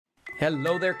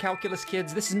Hello there, calculus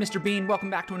kids. This is Mr. Bean.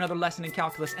 Welcome back to another lesson in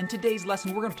calculus. And today's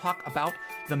lesson, we're going to talk about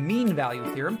the mean value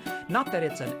theorem. Not that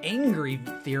it's an angry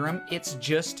theorem, it's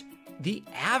just the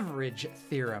average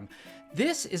theorem.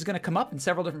 This is going to come up in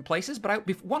several different places, but I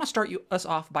want to start us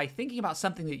off by thinking about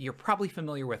something that you're probably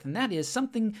familiar with, and that is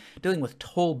something dealing with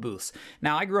toll booths.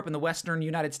 Now, I grew up in the western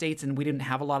United States, and we didn't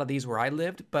have a lot of these where I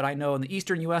lived, but I know in the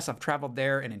eastern U.S., I've traveled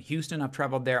there, and in Houston, I've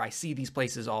traveled there. I see these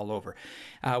places all over,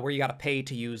 where you got to pay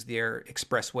to use their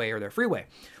expressway or their freeway.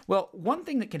 Well, one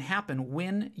thing that can happen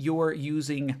when you're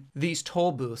using these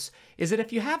toll booths is that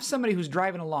if you have somebody who's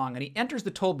driving along and he enters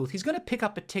the toll booth, he's going to pick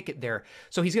up a ticket there.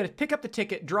 So he's going to pick up the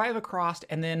ticket, drive across,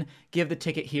 and then give the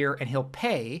ticket here, and he'll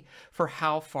pay for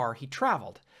how far he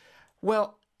traveled.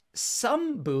 Well,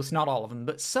 some booths, not all of them,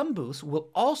 but some booths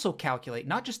will also calculate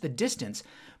not just the distance,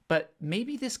 but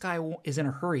maybe this guy is in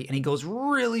a hurry and he goes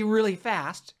really, really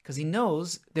fast because he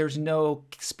knows there's no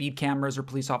speed cameras or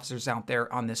police officers out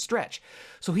there on this stretch.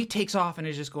 So he takes off and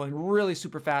is just going really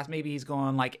super fast. Maybe he's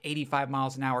going like 85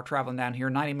 miles an hour traveling down here,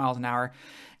 90 miles an hour.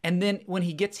 And then when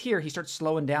he gets here, he starts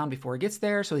slowing down before he gets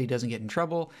there so he doesn't get in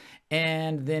trouble.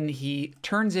 And then he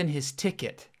turns in his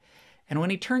ticket. And when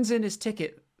he turns in his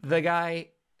ticket, the guy,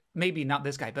 maybe not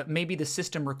this guy, but maybe the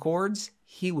system records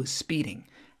he was speeding.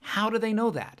 How do they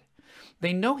know that?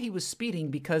 They know he was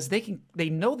speeding because they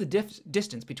know the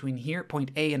distance between here, point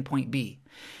A, and point B.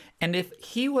 And if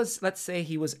he was, let's say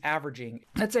he was averaging,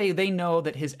 let's say they know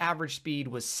that his average speed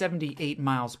was 78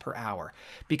 miles per hour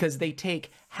because they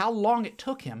take how long it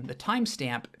took him, the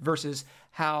timestamp, versus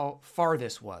how far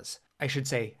this was. I should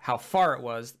say how far it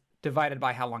was divided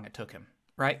by how long it took him,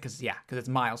 right? Because it's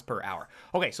miles per hour.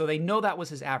 Okay, so they know that was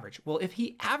his average. Well, if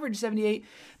he averaged 78,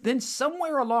 then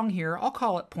somewhere along here, I'll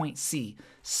call it point C,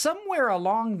 somewhere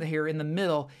along here in the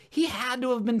middle, he had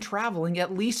to have been traveling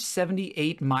at least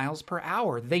 78 miles per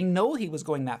hour. They know he was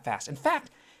going that fast. In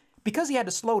fact, because he had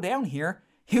to slow down here,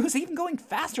 he was even going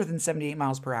faster than 78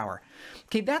 miles per hour.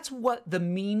 Okay, that's what the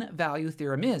mean value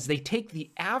theorem is. They take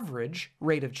the average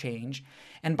rate of change,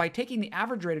 and by taking the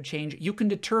average rate of change, you can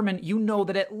determine, you know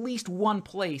that at least one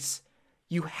place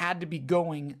you had to be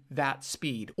going that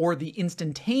speed, or the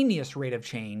instantaneous rate of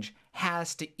change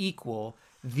has to equal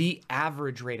the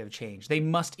average rate of change. They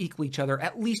must equal each other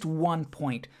at least 1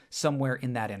 point somewhere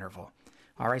in that interval.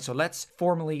 All right, so let's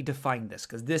formally define this,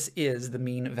 because this is the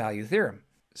mean value theorem.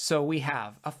 So we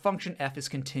have a function f is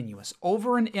continuous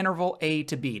over an interval a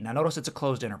to b. Now notice it's a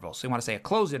closed interval, so you want to say a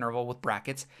closed interval with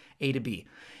brackets a to b.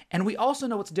 And we also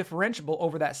know it's differentiable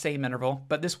over that same interval,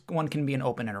 but this one can be an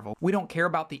open interval. We don't care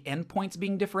about the endpoints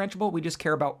being differentiable, we just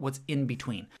care about what's in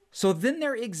between. So then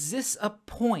there exists a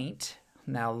point,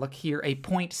 now look here, a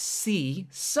point C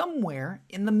somewhere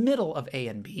in the middle of a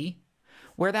and b,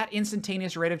 where that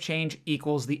instantaneous rate of change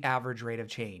equals the average rate of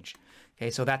change. Okay,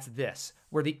 so that's this,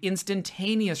 where the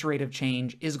instantaneous rate of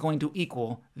change is going to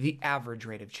equal the average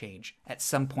rate of change at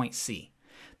some point C.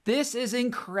 This is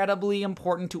incredibly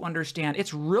important to understand.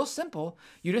 It's real simple.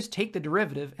 You just take the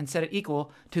derivative and set it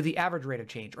equal to the average rate of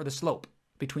change, or the slope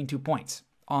between 2 points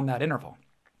on that interval. All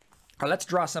right, let's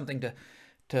draw something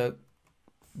to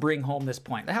bring home this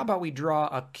point. How about we draw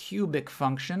a cubic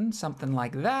function, something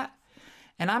like that,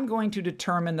 and I'm going to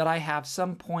determine that I have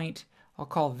some point, I'll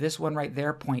call this one right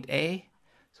there point A.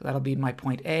 So that'll be my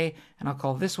point A, and I'll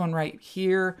call this one right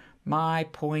here my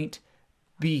point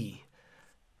B.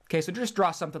 Okay, so just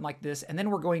draw something like this, and then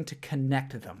we're going to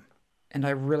connect them. And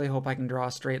I really hope I can draw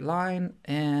a straight line,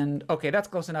 and okay, that's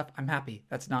close enough. I'm happy.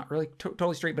 That's not really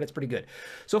totally straight, but it's pretty good.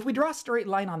 So if we draw a straight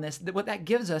line on this, what that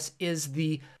gives us is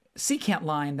the secant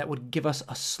line that would give us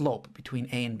a slope between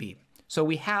A and B. So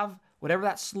we have whatever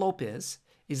that slope is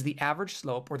the average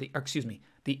slope, or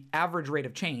the average rate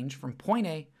of change from point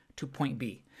A to point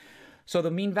B. So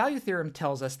the mean value theorem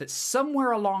tells us that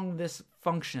somewhere along this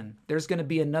function, there's going to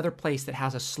be another place that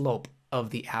has a slope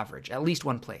of the average, at least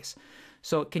one place.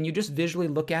 So can you just visually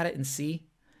look at it and see?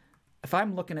 If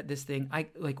I'm looking at this thing,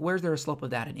 where's there a slope of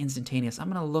that? An instantaneous. I'm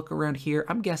going to look around here.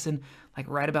 I'm guessing like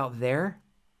right about there,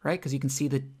 right? Because you can see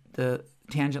the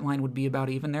tangent line would be about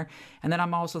even there. And then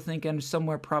I'm also thinking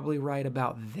somewhere probably right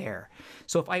about there.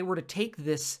 So if I were to take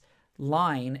this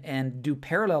line and do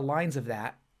parallel lines of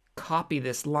that, copy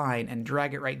this line and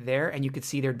drag it right there, and you could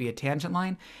see there'd be a tangent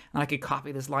line. And I could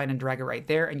copy this line and drag it right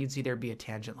there, and you'd see there'd be a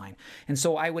tangent line. And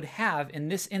so I would have, in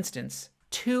this instance,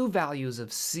 two values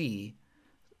of C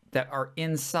that are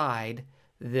inside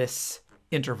this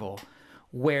interval,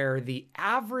 where the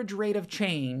average rate of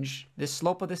change, this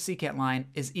slope of the secant line,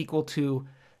 is equal to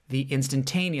the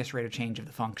instantaneous rate of change of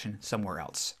the function somewhere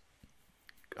else.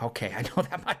 Okay, I know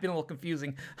that might have been a little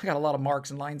confusing. I got a lot of marks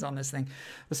and lines on this thing.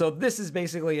 So this is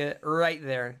basically it right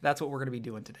there. That's what we're going to be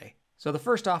doing today. So the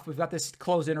first off, we've got this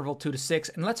closed interval 2 to 6,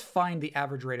 and let's find the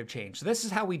average rate of change. So this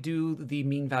is how we do the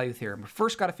mean value theorem. We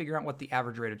first got to figure out what the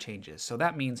average rate of change is. So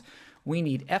that means we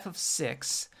need f of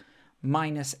 6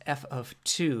 minus f of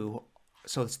 2.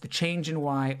 So it's the change in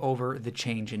y over the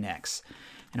change in x.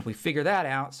 And if we figure that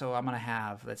out, so I'm going to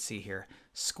have, let's see here,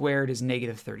 squared is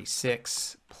negative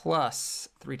 36 plus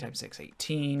 3 times 6,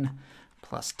 18,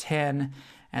 plus 10.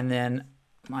 And then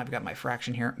I've got my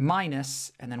fraction here,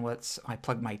 minus, and then I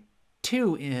plug my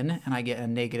 2 in, and I get a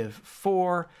negative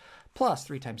 4 plus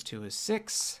 3 times 2 is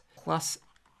 6 plus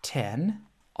 10.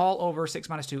 All over 6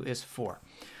 minus 2 is 4.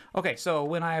 Okay, so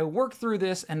when I work through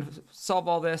this and solve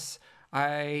all this,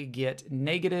 I get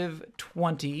negative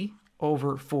 20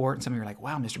 over 4. And some of you are like,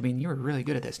 wow, Mr. Bean, you were really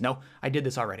good at this. No, I did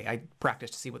this already. I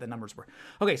practiced to see what the numbers were.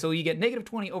 Okay, so you get negative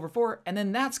 20 over 4, and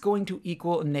then that's going to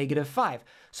equal negative 5.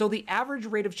 So the average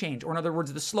rate of change, or in other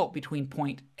words, the slope between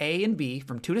point A and B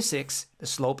from 2 to 6, the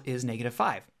slope is negative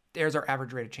 5. There's our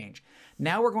average rate of change.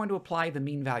 Now we're going to apply the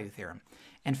mean value theorem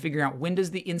and figure out when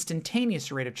does the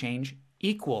instantaneous rate of change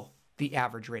equal the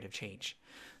average rate of change.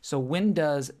 So when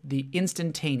does the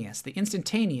instantaneous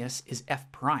is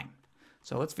f prime.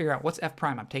 So let's figure out what's f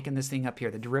prime. I'm taking this thing up here.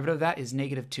 The derivative of that is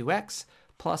negative 2x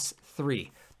plus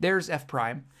 3. There's f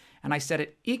prime, and I set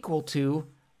it equal to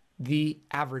the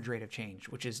average rate of change,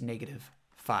 which is negative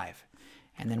 5.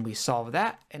 And then we solve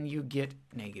that, and you get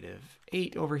negative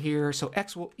 8 over here. So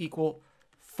x will equal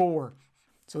 4.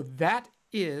 So that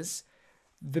is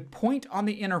the point on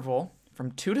the interval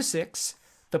from 2 to 6.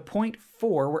 The point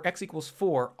 4, where x equals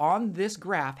 4, on this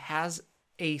graph has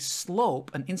a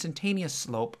slope, an instantaneous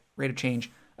slope, rate of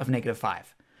change of negative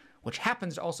 5, which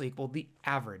happens to also equal the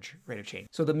average rate of change.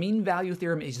 So the mean value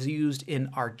theorem is used in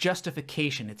our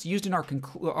justification. It's used in our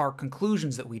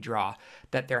conclusions that we draw,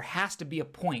 that there has to be a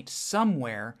point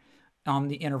somewhere on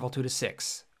the interval 2 to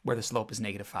 6 where the slope is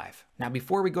negative 5. Now,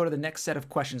 before we go to the next set of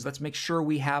questions, let's make sure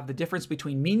we have the difference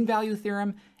between mean value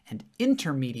theorem and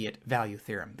intermediate value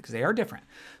theorem, because they are different.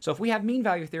 So if we have mean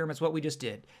value theorem, it's what we just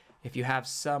did. If you have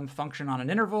some function on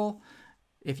an interval,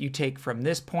 if you take from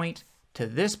this point to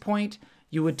this point,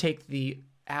 you would take the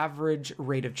average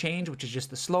rate of change, which is just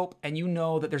the slope, and you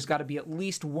know that there's got to be at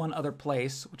least one other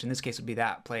place, which in this case would be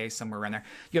that place, somewhere around there.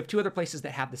 You have two other places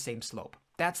that have the same slope.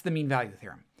 That's the mean value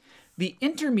theorem. The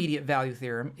intermediate value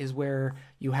theorem is where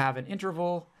you have an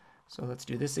interval. So let's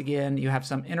do this again. You have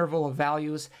some interval of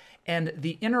values, and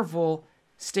the interval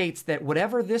states that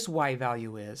whatever this y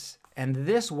value is and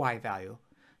this y value,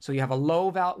 so you have a low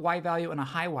y value and a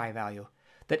high y value,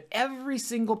 that every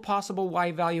single possible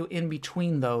y value in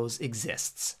between those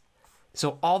exists.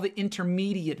 So all the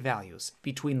intermediate values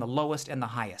between the lowest and the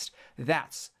highest,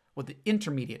 that's what the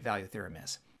intermediate value theorem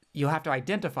is. You'll have to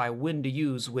identify when to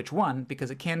use which one because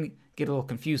it can get a little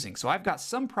confusing. So I've got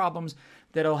some problems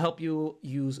that'll help you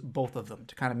use both of them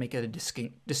to kind of make it a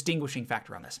distinguishing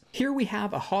factor on this. Here we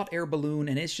have a hot air balloon,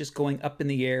 and it's just going up in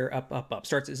the air, up, up, up.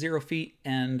 Starts at 0 feet,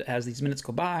 and as these minutes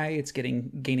go by, it's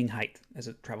gaining height as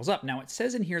it travels up. Now it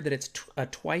says in here that it's a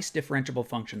twice differentiable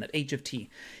function, that h of t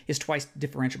is twice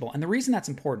differentiable. And the reason that's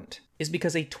important is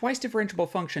because a twice differentiable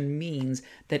function means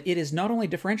that it is not only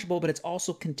differentiable, but it's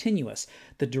also continuous.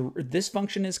 This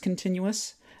function is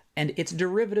continuous, and its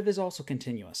derivative is also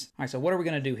continuous. All right, so what are we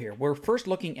going to do here? We're first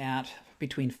looking at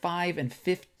between 5 and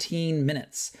 15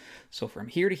 minutes. So from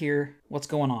here to here, what's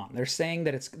going on? They're saying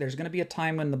that there's going to be a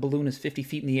time when the balloon is 50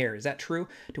 feet in the air. Is that true?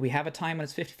 Do we have a time when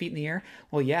it's 50 feet in the air?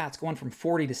 Well, yeah, it's going from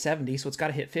 40 to 70, so it's got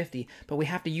to hit 50, but we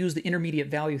have to use the intermediate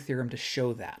value theorem to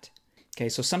show that. Okay,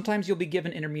 so sometimes you'll be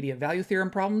given intermediate value theorem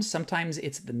problems, sometimes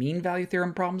it's the mean value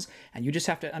theorem problems, and you just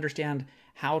have to understand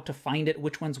how to find it,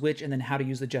 which one's which, and then how to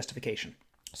use the justification.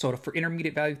 So for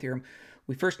intermediate value theorem,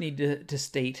 we first need to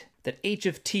state that h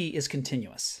of t is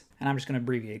continuous. And I'm just going to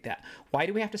abbreviate that. Why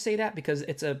do we have to say that? Because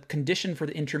it's a condition for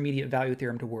the intermediate value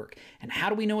theorem to work. And how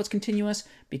do we know it's continuous?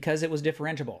 Because it was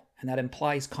differentiable, and that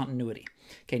implies continuity.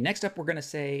 Okay, next up we're going to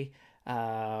say,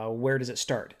 where does it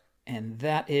start? And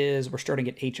that is, we're starting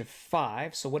at h of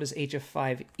 5. So what does h of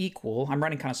 5 equal? I'm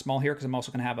writing kind of small here because I'm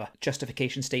also going to have a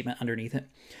justification statement underneath it.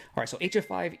 All right, so h of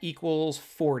 5 equals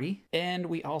 40. And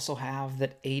we also have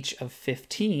that h of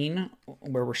 15,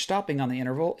 where we're stopping on the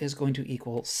interval, is going to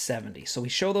equal 70. So we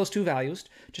show those two values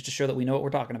just to show that we know what we're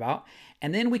talking about.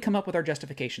 And then we come up with our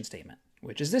justification statement,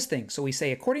 which is this thing. So we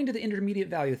say, according to the intermediate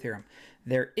value theorem,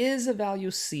 there is a value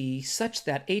c such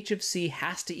that h of c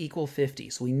has to equal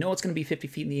 50. So we know it's going to be 50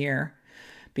 feet in the air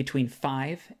between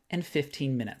 5 and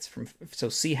 15 minutes. So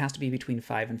C has to be between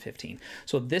 5 and 15.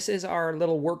 So this is our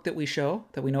little work that we show,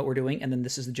 that we know what we're doing, and then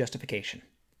this is the justification.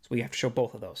 So we have to show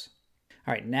both of those.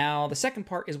 All right, now the second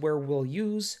part is where we'll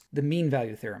use the mean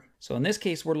value theorem. So in this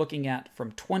case, we're looking at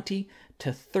from 20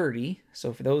 to 30.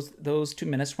 So for those 2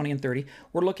 minutes, 20 and 30,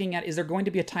 we're looking at, is there going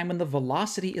to be a time when the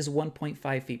velocity is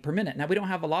 1.5 feet per minute? Now we don't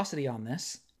have velocity on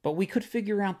this, but we could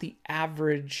figure out the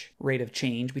average rate of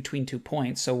change between 2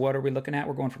 points. So what are we looking at?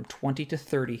 We're going from 20 to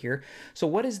 30 here. So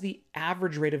what is the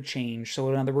average rate of change? So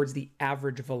in other words, the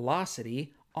average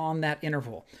velocity on that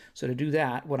interval. So to do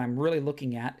that, what I'm really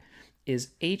looking at is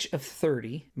h of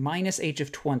 30 minus h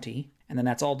of 20, and then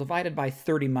that's all divided by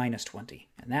 30 minus 20.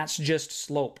 And that's just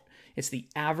slope. It's the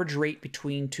average rate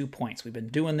between 2 points. We've been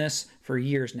doing this for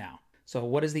years now. So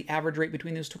what is the average rate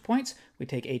between those 2 points? We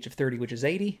take h of 30, which is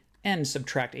 80, and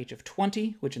subtract h of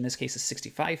 20, which in this case is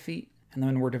 65 feet. And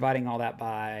then we're dividing all that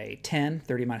by 10,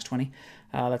 30 minus 20.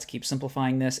 Let's keep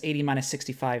simplifying this. 80 minus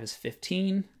 65 is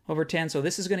 15 over 10. So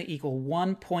this is going to equal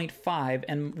 1.5.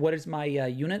 And what is my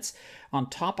units? On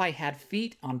top I had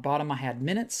feet, on bottom I had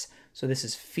minutes. So this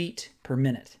is feet per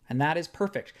minute. And that is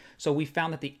perfect. So we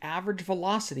found that the average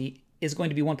velocity is going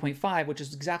to be 1.5, which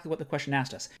is exactly what the question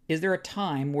asked us. Is there a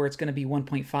time where it's going to be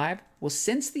 1.5? Well,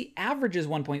 since the average is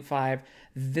 1.5,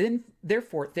 then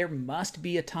therefore there must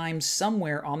be a time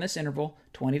somewhere on this interval,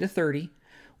 20 to 30,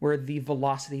 where the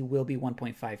velocity will be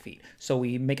 1.5 feet. So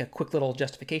we make a quick little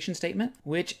justification statement,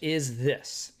 which is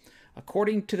this.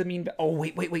 According to the mean, oh,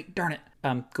 wait, darn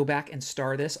it. Go back and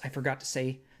star this. I forgot to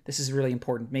say, this is really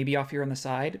important. Maybe off here on the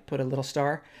side, put a little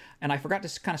star. And I forgot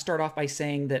to kind of start off by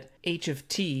saying that h of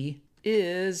t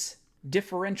is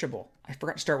differentiable. I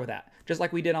forgot to start with that. Just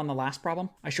like we did on the last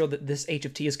problem, I showed that this h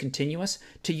of t is continuous.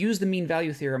 To use the mean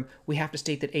value theorem, we have to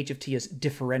state that h of t is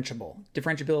differentiable.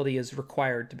 Differentiability is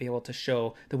required to be able to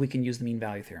show that we can use the mean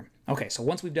value theorem. Okay, so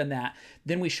once we've done that,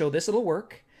 then we show this little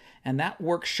work, and that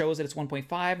work shows that it's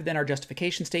 1.5. Then our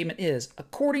justification statement is,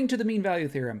 according to the mean value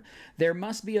theorem, there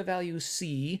must be a value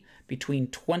c between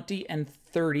 20 and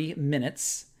 30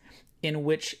 minutes in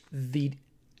which the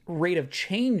rate of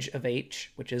change of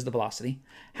h, which is the velocity,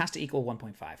 has to equal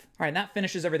 1.5. All right, and that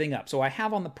finishes everything up. So I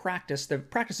have on the practice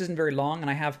isn't very long, and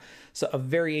I have a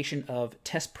variation of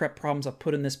test prep problems I've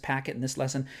put in this packet in this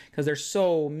lesson, because there's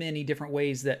so many different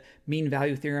ways that mean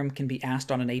value theorem can be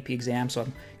asked on an AP exam. So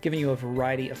I'm giving you a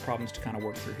variety of problems to kind of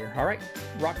work through here. All right,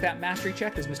 rock that mastery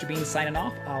check. This is Mr. Bean signing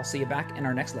off. I'll see you back in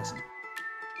our next lesson.